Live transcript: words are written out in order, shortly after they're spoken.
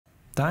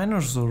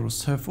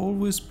Dinosaurs have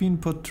always been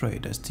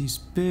portrayed as these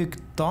big,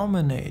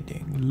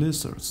 dominating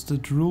lizards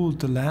that ruled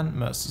the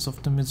landmasses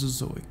of the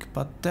Mesozoic,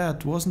 but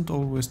that wasn't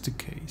always the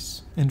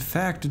case. In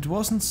fact, it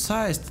wasn't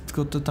size that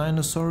got the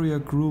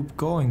Dinosauria group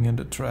going in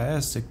the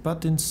Triassic,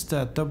 but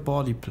instead their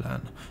body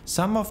plan.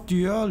 Some of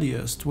the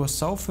earliest were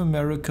South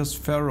America's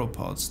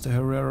theropods, the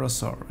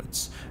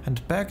herrerasaurus,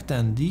 and back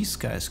then these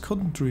guys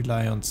couldn't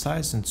rely on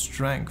size and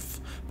strength,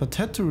 but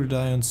had to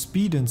rely on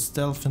speed and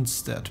stealth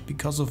instead,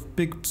 because of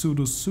big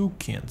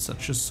pseudosuchians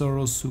such as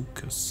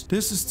Saurosuchus.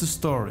 This is the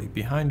story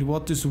behind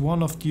what is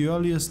one of the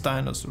earliest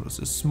dinosaurs,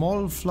 a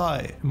small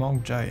fly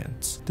among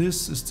giants.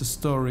 This is the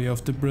story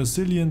of the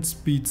Brazilian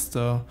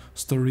speedster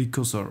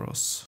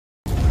Staurikosaurus.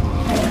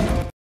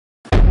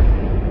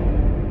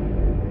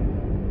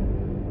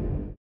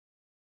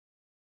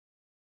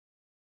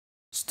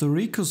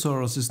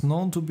 Staurikosaurus is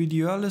known to be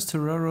the earliest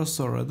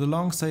herrerasaurid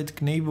alongside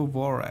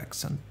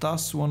Gnavovorax and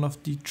thus one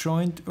of the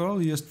joint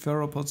earliest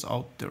theropods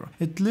out there.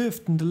 It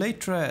lived in the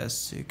late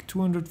Triassic,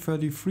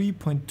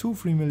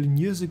 233.23 million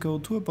years ago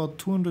to about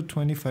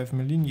 225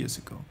 million years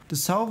ago. The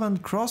southern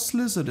cross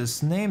lizard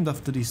is named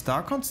after the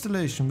star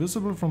constellation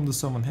visible from the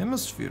southern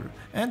hemisphere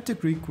and the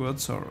Greek word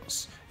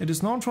Saurus. It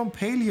is known from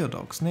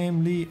paleodocs,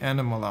 namely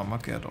Animal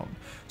Armageddon.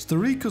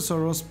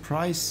 Staurikosaurus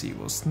pricey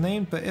was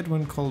named by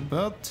Edwin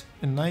Colbert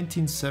in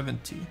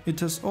 1970.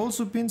 It has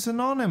also been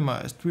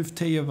synonymized with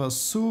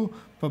Theropod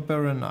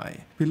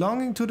barbarinae.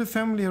 Belonging to the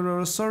family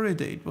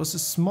Herrerasauridae, it was a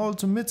small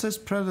to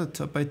mid-sized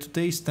predator by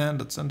today's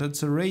standards and had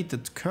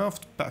serrated,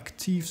 curved back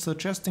teeth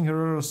suggesting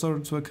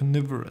Herrerasaurids were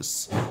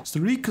carnivorous.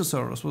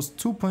 Staurikosaurus was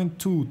 2.2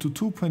 to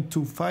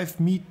 2.25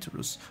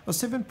 meters or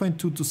 7.2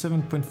 to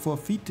 7.4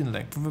 feet in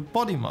length with a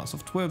body mass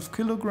of 12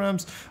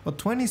 kilograms or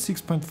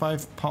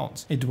 26.5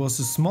 pounds. It was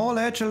a small,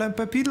 agile and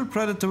bipedal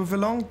predator with a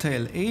long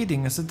tail,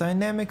 aiding as a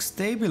dynamic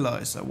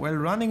stabilizer while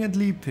running and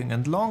leaping,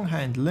 and long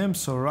hind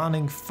limbs for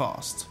running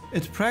fast.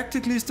 It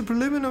practically is the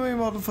preliminary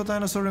model for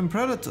dinosaurian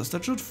predators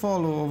that should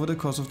follow over the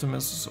course of the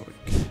Mesozoic.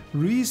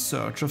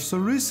 Research of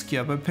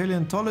Saurischia by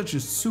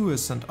paleontologists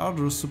Suez and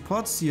others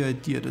supports the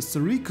idea that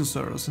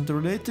Staurikosaurus and the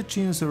related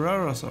genus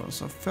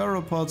Herrerasaurus are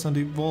theropods and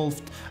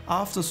evolved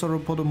after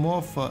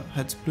Sauropodomorpha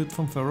had split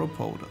from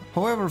Theropoda.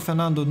 However,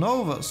 Fernando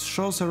Novas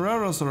shows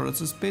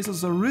Herrerasaurus as basal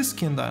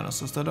Saurischian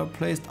dinosaurs that are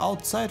placed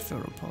outside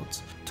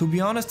theropods. To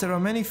be honest, there are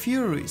many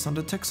theories on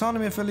the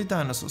taxonomy of early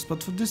dinosaurs,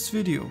 but for this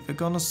video we're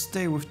gonna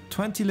stay with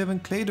 2011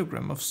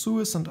 cladogram of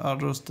Suez and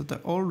others that I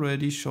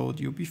already showed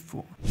you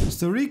before.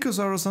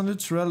 Staurikosaurus and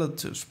its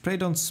relatives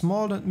preyed on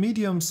small and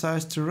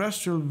medium-sized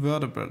terrestrial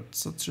vertebrates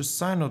such as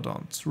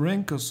cynodonts,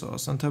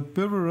 rhynchosaurs and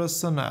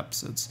herbivorous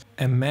synapsids.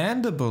 A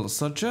mandible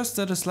suggests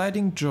that a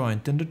sliding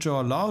joint in the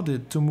jaw allowed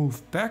it to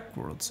move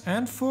backwards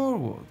and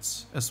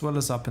forwards, as well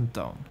as up and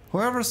down.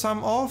 However,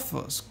 some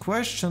authors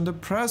question the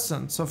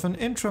presence of an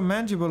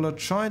intramandibular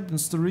joint in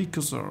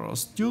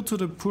Staurikosaurus due to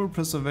the poor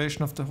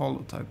preservation of the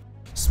holotype.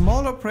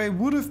 Smaller prey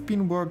would have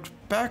been worked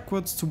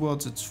backwards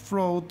towards its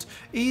throat,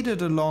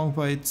 aided along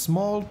by its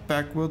small,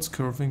 backwards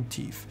curving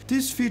teeth.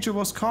 This feature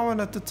was common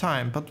at the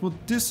time, but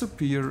would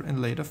disappear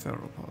in later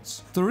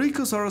theropods. The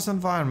Staurikosaurus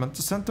environment,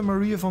 the Santa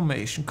Maria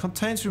Formation,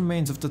 contains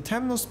remains of the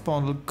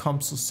temnospondyl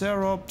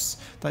Compsogcerops,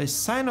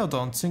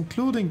 Dicynodonts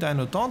including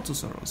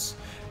Dinodontosaurus,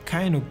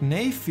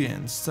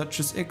 Cainognathians such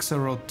as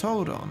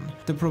Exarotodon,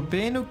 the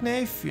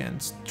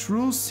Probenognathans,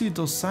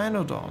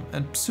 Trucidocynodon,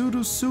 and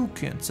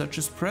Pseudosuchians such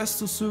as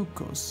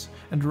Prestosuchus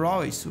and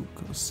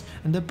Rauisuchus,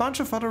 and a bunch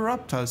of other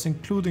reptiles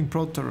including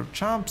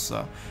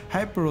Proterochampsa,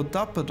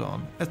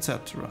 Hyperodapodon,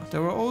 etc.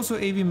 There were also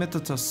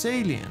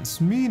avimetatarsalians,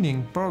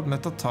 meaning bird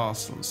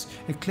metatarsals,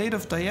 a clade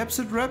of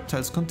diapsid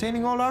reptiles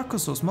containing all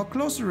archosaurs more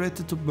closely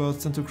related to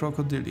birds than to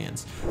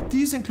crocodilians.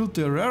 These include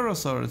the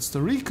Herrerasaurids,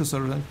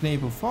 Staurikosaurus and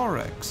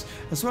Gnavovorax,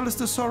 as well as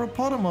the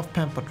sauropodomorph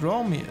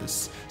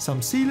Pampadromeus, some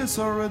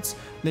coelosaurids,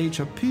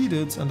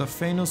 Lacerpedids and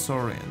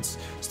Aphanosaurians.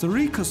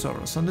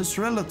 Staurikosaurus and its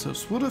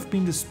relatives would have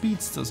been the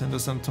speedsters in the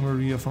Santa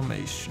Maria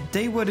Formation.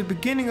 They were the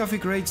beginning of a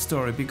great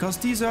story because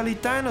these early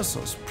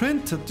dinosaurs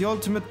printed the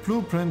ultimate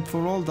blueprint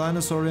for all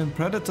dinosaurian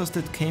predators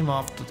that came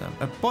after them,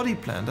 a body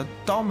plan that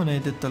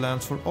dominated the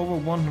lands for over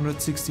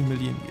 160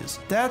 million years.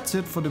 That's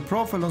it for the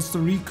profile on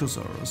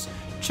Staurikosaurus.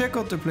 Check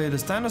out the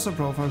playlist Dinosaur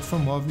Profiles for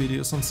more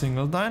videos on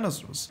single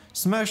dinosaurs.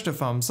 Smash the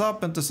thumbs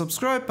up and the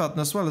subscribe button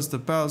as well as the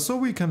bell so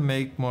we can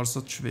make more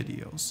such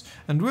videos.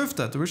 And with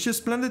that, I wish you a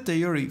splendid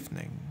day or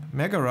evening.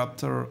 Mega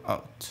Raptor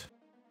out.